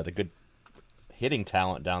the good hitting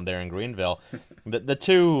talent down there in Greenville. the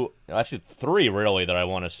 2, actually 3 really that I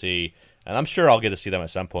want to see, and I'm sure I'll get to see them at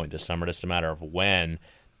some point this summer. Just a matter of when.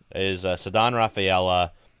 Is Ceddanne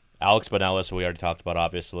Rafaela, Alex Bonellis, who we already talked about,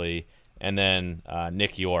 obviously, and then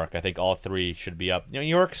Nick York. I think all 3 should be up.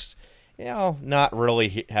 York's, not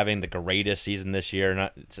really having the greatest season this year,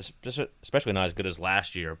 not just especially not as good as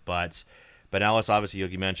last year. But Bonellis, obviously,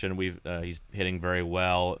 like you mentioned, he's hitting very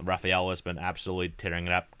well. Rafaela's been absolutely tearing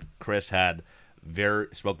it up. Chris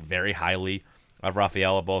spoke very highly of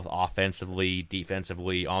Rafaela, both offensively,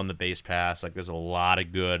 defensively, on the base pass. There's a lot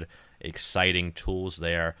of good, exciting tools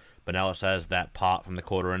there. Bonellis has that pop from the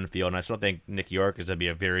quarter infield, and I still think Nick York is going to be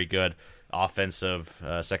a very good offensive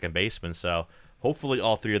second baseman. So hopefully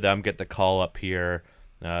all 3 of them get the call up here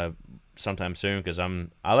sometime soon, because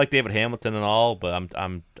I like David Hamilton and all, but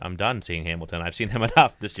I'm done seeing Hamilton. I've seen him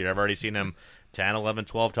enough this year. I've already seen him 10, 11,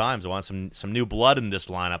 12 times. I want some new blood in this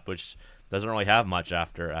lineup, which doesn't really have much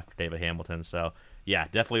after David Hamilton. So yeah,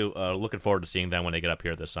 definitely looking forward to seeing them when they get up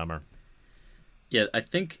here this summer. Yeah, I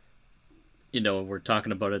think, we're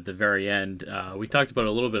talking about it at the very end. We talked about it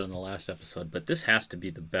a little bit in the last episode, but this has to be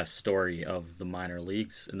the best story of the minor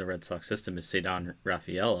leagues in the Red Sox system is Ceddanne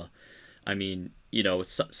Rafaela. I mean,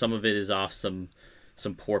 some of it is off some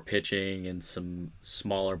poor pitching and some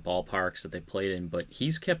smaller ballparks that they played in, but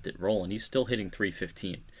he's kept it rolling. He's still hitting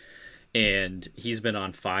 .315. And he's been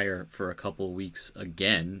on fire for a couple of weeks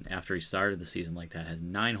again after he started the season like that. Has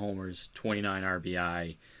 9 homers, 29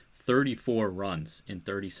 RBI, 34 runs in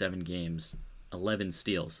 37 games, 11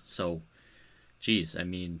 steals. So, geez, I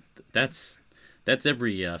mean, that's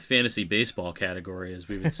every fantasy baseball category, as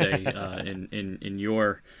we would say in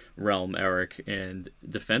your realm, Eric. And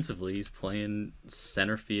defensively, he's playing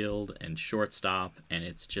center field and shortstop, and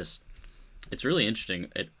it's really interesting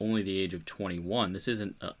at only the age of 21. This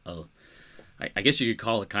isn't I guess you could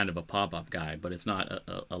call it kind of a pop-up guy, but it's not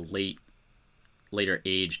a late later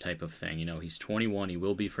age type of thing. He's 21. He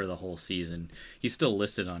will be for the whole season. He's still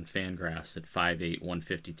listed on Fangraphs at 5'8",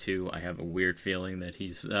 152. I have a weird feeling that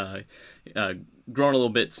he's grown a little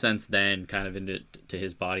bit since then, kind of into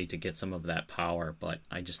his body to get some of that power. But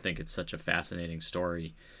I just think it's such a fascinating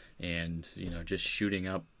story, and just shooting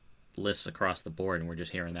up lists across the board, and we're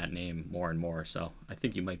just hearing that name more and more. So I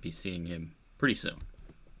think you might be seeing him pretty soon.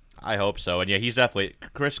 I hope so. And yeah, he's definitely.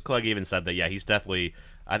 Chris Klug even said that. Yeah, he's definitely.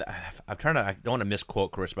 I'm trying to. I don't want to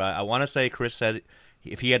misquote Chris, but I want to say Chris said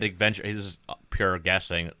if he had to venture, this is pure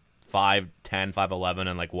guessing, 5'10", 5'11",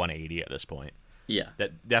 and like 180 at this point. Yeah,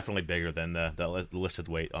 that definitely bigger than the listed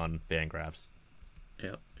weight on Fangraphs.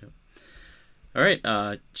 Yep. All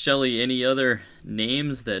right, Shelly. Any other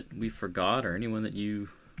names that we forgot, or anyone that you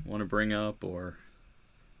want to bring up, or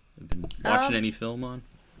have been watching any film on?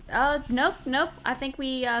 Nope. I think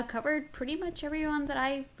we covered pretty much everyone that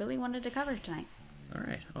I really wanted to cover tonight. All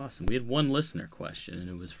right, awesome. We had one listener question, and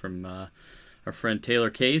it was from our friend Taylor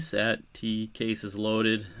Case at T Cases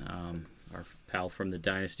Loaded, our pal from the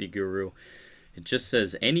Dynasty Guru. It just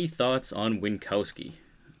says, any thoughts on Winkowski?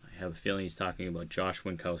 I have a feeling he's talking about Josh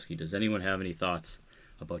Winkowski. Does anyone have any thoughts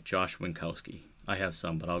about Josh Winkowski? I have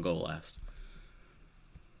some, but I'll go last.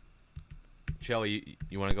 Shelly,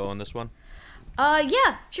 you want to go on this one?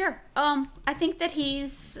 Yeah, sure. I think that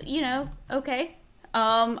he's, okay.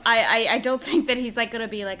 I don't think that he's like gonna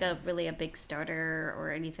be like a big starter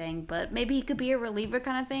or anything, but maybe he could be a reliever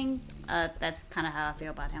kind of thing. That's kind of how I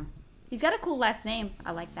feel about him. He's got a cool last name.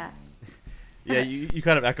 I like that. Yeah, you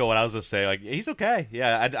kind of echo what I was gonna say. Like, he's okay.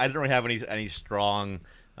 Yeah, I don't really have any strong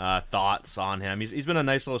thoughts on him. He's been a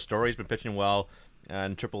nice little story. He's been pitching well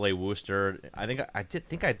in AAA Worcester. I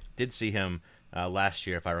did see him last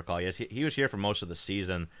year, if I recall. Yes, he was here for most of the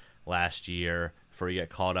season last year before he got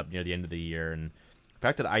called up near the end of the year. And the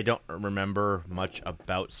fact that I don't remember much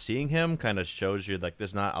about seeing him kind of shows you like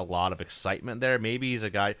there's not a lot of excitement there. Maybe he's a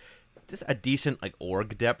guy, just a decent like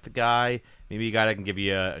org depth guy. Maybe a guy that can give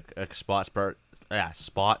you a spot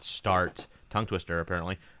start, tongue twister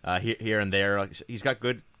apparently here and there. Like, he's got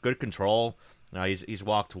good control. He's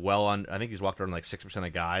walked well on. I think he's walked around like 6%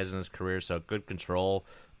 of guys in his career, so good control.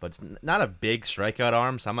 But it's not a big strikeout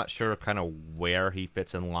arm, so I'm not sure kind of where he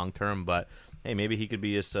fits in long term. But hey, maybe he could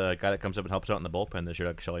be just a guy that comes up and helps out in the bullpen this year,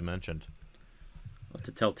 like Shelly mentioned. I'll have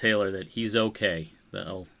to tell Taylor that he's okay. That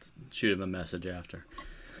I'll shoot him a message after.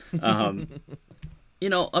 I'm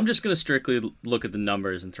just going to strictly look at the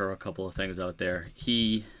numbers and throw a couple of things out there.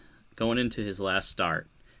 He, going into his last start,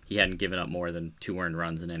 he hadn't given up more than 2 earned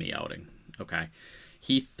runs in any outing. Okay.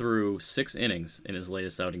 He threw 6 innings in his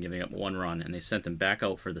latest outing, giving up 1 run, and they sent him back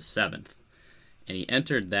out for the 7th. And he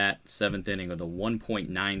entered that 7th inning with a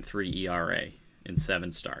 1.93 ERA in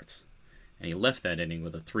 7 starts. And he left that inning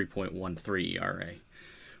with a 3.13 ERA,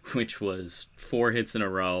 which was 4 hits in a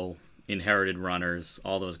row, inherited runners.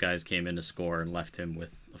 All those guys came in to score and left him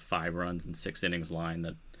with a 5 runs and 6 innings line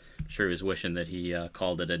that I'm sure he was wishing that he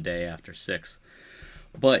called it a day after 6.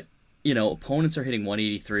 But opponents are hitting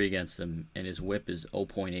 183 against him, and his whip is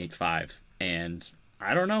 0.85. And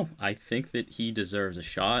I don't know. I think that he deserves a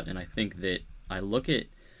shot, and I think that I look at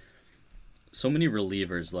so many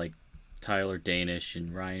relievers like Tyler Danish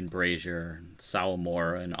and Ryan Brazier, and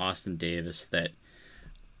Sawamura and Austin Davis that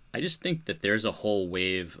I just think that there's a whole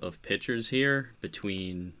wave of pitchers here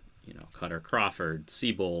between, Cutter Crawford,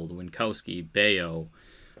 Seabold, Winkowski, Bayo,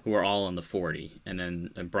 who are all on the 40, and then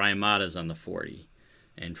Brian Mata's on the 40.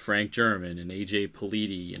 And Frank German and A.J.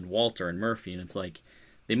 Politi and Walter and Murphy, and it's like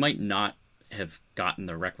they might not have gotten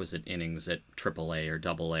the requisite innings at AAA or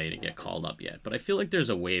AA to get called up yet. But I feel like there's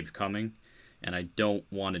a wave coming, and I don't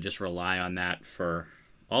want to just rely on that for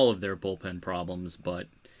all of their bullpen problems. But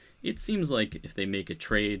it seems like if they make a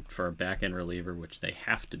trade for a back-end reliever, which they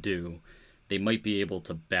have to do, they might be able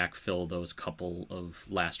to backfill those couple of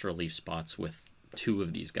last relief spots with 2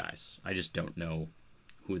 of these guys. I just don't know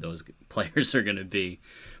who those players are going to be.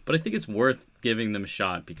 But I think it's worth giving them a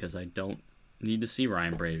shot because I don't need to see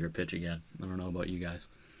Ryan Brazier pitch again. I don't know about you guys.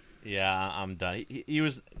 Yeah, I'm done. He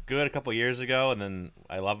was good a couple years ago, and then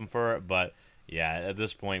I love him for it. But, yeah, at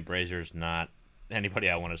this point, Brazier's not anybody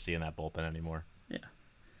I want to see in that bullpen anymore. Yeah.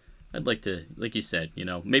 I'd like to, like you said,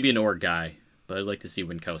 maybe an org guy, but I'd like to see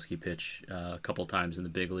Winkowski pitch a couple times in the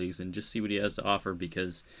big leagues and just see what he has to offer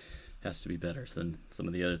because has to be better than some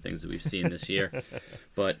of the other things that we've seen this year.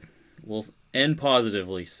 But we'll end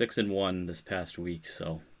positively, 6-1 this past week.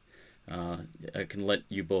 So I can let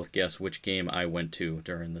you both guess which game I went to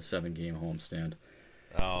during the 7-game homestand.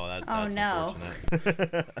 That's no.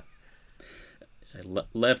 Unfortunate. I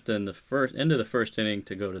left in the end of the first inning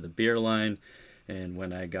to go to the beer line, and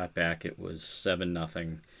when I got back, it was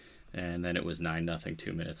 7-0. and then it was 9-0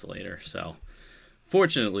 2 minutes later. So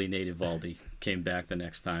fortunately, Nate Eovaldi came back the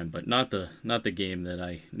next time, but not the game that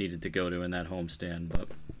I needed to go to in that homestand. But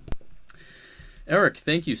Eric,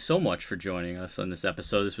 thank you so much for joining us on this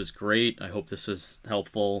episode. This was great. I hope this was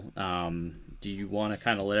helpful. Do you want to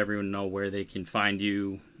kind of let everyone know where they can find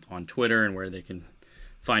you on Twitter and where they can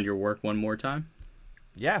find your work one more time?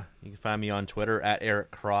 Yeah, you can find me on Twitter at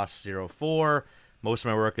EricCross04. Most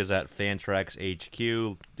of my work is at Fantrax HQ.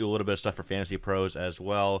 Do a little bit of stuff for Fantasy Pros as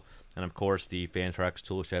well. And, of course, the Fantrax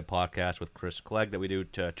Toolshed podcast with Chris Clegg that we do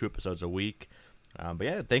 2 episodes a week. But,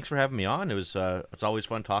 yeah, thanks for having me on. It's always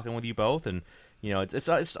fun talking with you both. And, you know,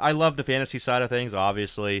 it's I love the fantasy side of things,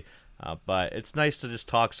 obviously. But it's nice to just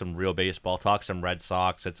talk some real baseball, talk some Red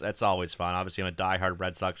Sox. It's always fun. Obviously, I'm a diehard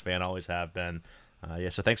Red Sox fan, always have been.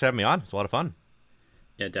 So thanks for having me on. It's a lot of fun.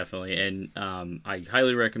 Yeah, definitely. And I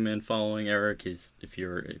highly recommend following Eric. If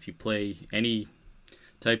you play any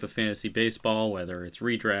type of fantasy baseball, whether it's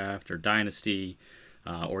redraft or dynasty,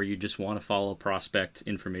 or you just want to follow prospect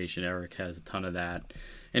information, Eric has a ton of that.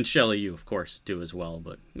 And Shelly, you of course do as well,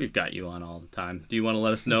 but we've got you on all the time. Do you want to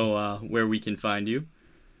let us know where we can find you?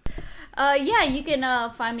 Yeah, you can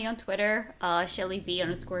find me on Twitter,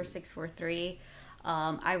 ShellyV_643.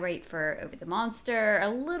 I write for Over the Monster, a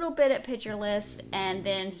little bit at Pitcher List, and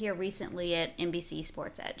then here recently at NBC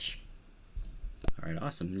Sports Edge. All right,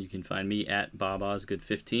 awesome. You can find me at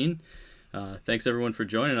BobOsgood15. Thanks everyone for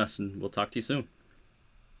joining us, and we'll talk to you soon.